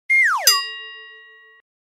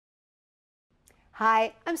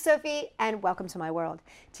Hi, I'm Sophie and welcome to my world.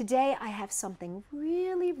 Today I have something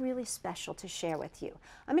really special to share with you.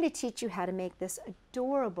 I'm going to teach you how to make this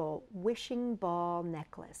adorable wishing ball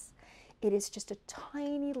necklace. It is just a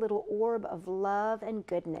tiny little orb of love and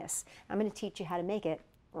goodness. I'm going to teach you how to make it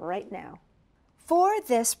right now. For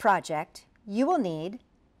this project, you will need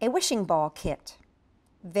a wishing ball kit.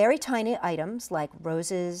 Very tiny items like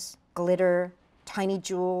roses, glitter, tiny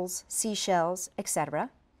jewels, seashells,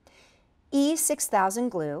 etc. E6000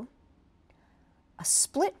 glue, a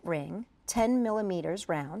split ring 10 millimeters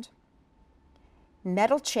round,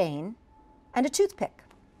 metal chain, and a toothpick.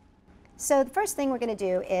 So the first thing we're going to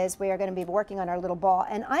do is we are going to be working on our little ball,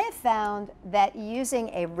 and I have found that using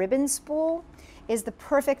a ribbon spool is the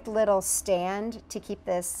perfect little stand to keep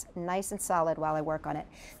this nice and solid while I work on it.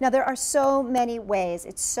 Now there are so many ways,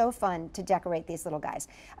 it's so fun to decorate these little guys.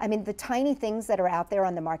 I mean, the tiny things that are out there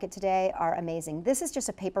on the market today are amazing. This is just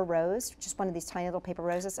a paper rose, just one of these tiny little paper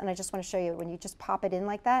roses, and I just want to show you when you just pop it in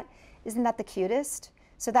like that. Isn't that the cutest?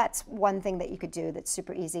 So that's one thing that you could do that's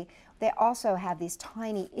super easy. They also have these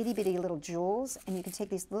tiny itty bitty little jewels, and you can take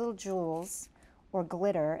these little jewels or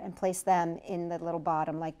glitter and place them in the little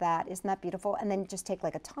bottom like that. Isn't that beautiful? And then just take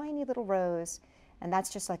like a tiny little rose, and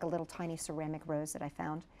that's just like a little tiny ceramic rose that I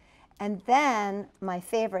found. And then my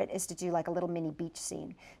favorite is to do like a little mini beach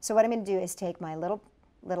scene. So what I'm going to do is take my little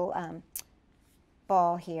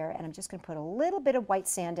ball here, and I'm just going to put a little bit of white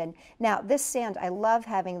sand in. Now this sand, I love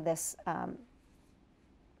having this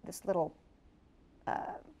this little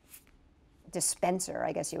dispenser,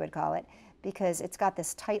 I guess you would call it, because it's got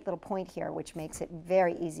this tight little point here which makes it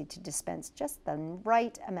very easy to dispense just the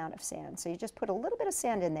right amount of sand. So you just put a little bit of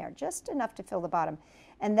sand in there, just enough to fill the bottom.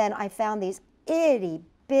 And then I found these itty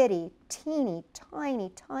bitty, teeny,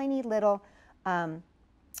 tiny little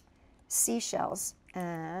seashells,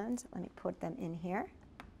 and let me put them in here.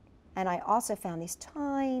 And I also found these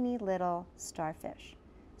tiny little starfish.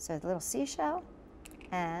 So the little seashell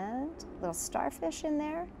and little starfish in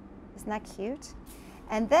there. Isn't that cute?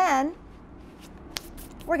 And then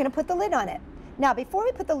we're going to put the lid on it. Now, before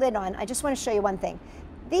we put the lid on, I just want to show you one thing.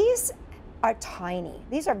 These are tiny.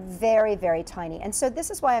 These are very tiny. And so this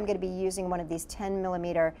is why I'm going to be using one of these 10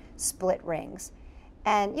 millimeter split rings.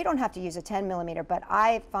 And you don't have to use a 10 millimeter, but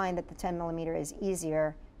I find that the 10 millimeter is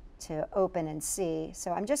easier to open and see.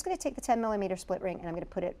 So I'm just going to take the 10 millimeter split ring and I'm going to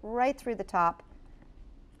put it right through the top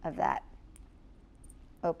of that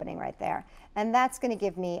opening right there. And that's going to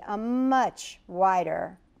give me a much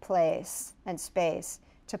wider place and space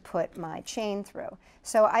to put my chain through.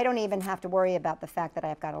 So I don't even have to worry about the fact that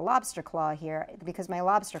I've got a lobster claw here, because my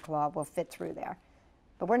lobster claw will fit through there.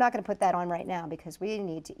 But we're not going to put that on right now because we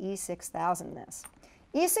need to E6000 this.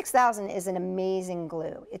 E6000 is an amazing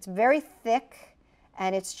glue. It's very thick,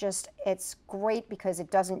 and it's great because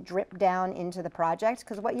it doesn't drip down into the project,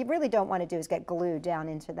 because what you really don't want to do is get glue down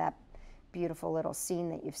into that beautiful little scene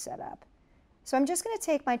that you've set up. So I'm just going to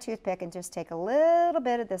take my toothpick and just take a little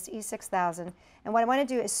bit of this E6000, and what I want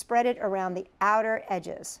to do is spread it around the outer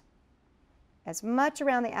edges, as much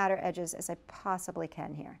around the outer edges as I possibly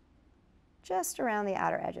can here. Just around the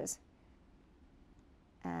outer edges.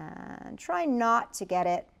 And try not to get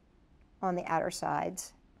it on the outer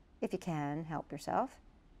sides. If you can, help yourself.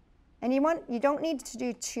 And you don't need to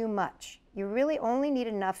do too much. You really only need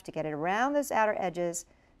enough to get it around those outer edges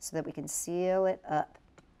so that we can seal it up.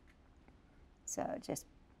 So just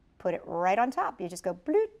put it right on top. You just go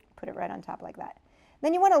bloop, put it right on top like that.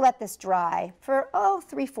 Then you want to let this dry for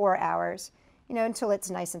 3-4 hours, until it's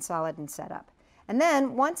nice and solid and set up. And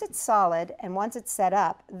then once it's solid and once it's set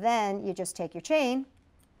up, then you just take your chain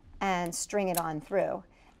and string it on through.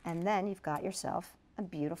 And then you've got yourself a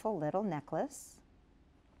beautiful little necklace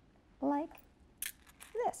like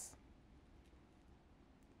this.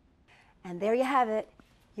 And there you have it,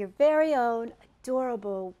 your very own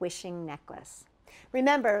adorable wishing necklace.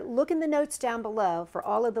 Remember, look in the notes down below for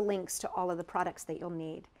all of the links to all of the products that you'll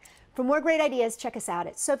need. For more great ideas, check us out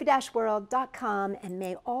at sophie-world.com, and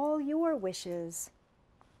may all your wishes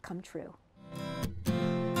come true.